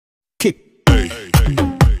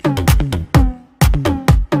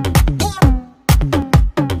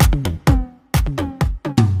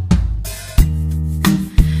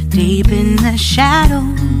the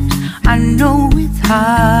shadows, I know it's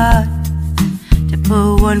hard to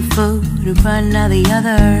put one foot in front of the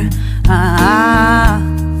other.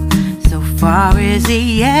 So far as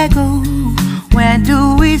the echo, where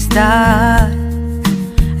do we start?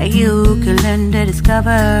 You can learn to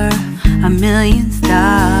discover a million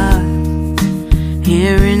stars.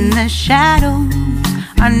 Here in the shadows,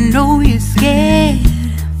 I know you're scared.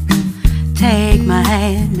 Take my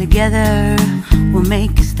hand, together we'll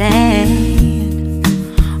make a stand.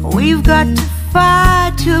 We've got to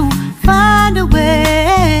fight to find a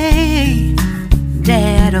way.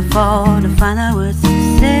 Dare to fall to find out what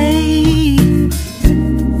to say.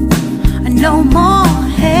 No more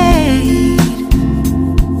hate.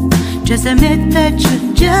 Just admit that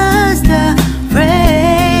you're just afraid.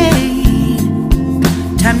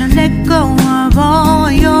 Time to let go of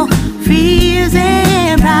all your fears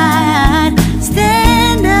and pride.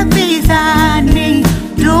 Stand up beside me,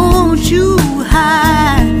 don't you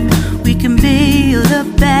hide. We can build a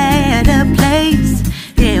better place.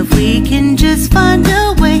 If we can just find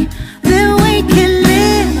a way, then we can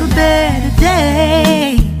live a better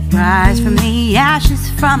day. Rise from the ashes,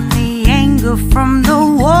 from the anger, from the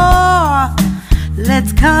war.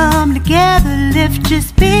 Let's come together, lift your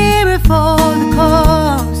spirit for the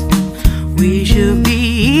cause. We should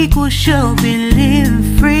be equal, should be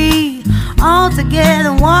living free. All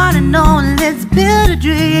together, one and all, let's build a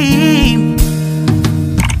dream.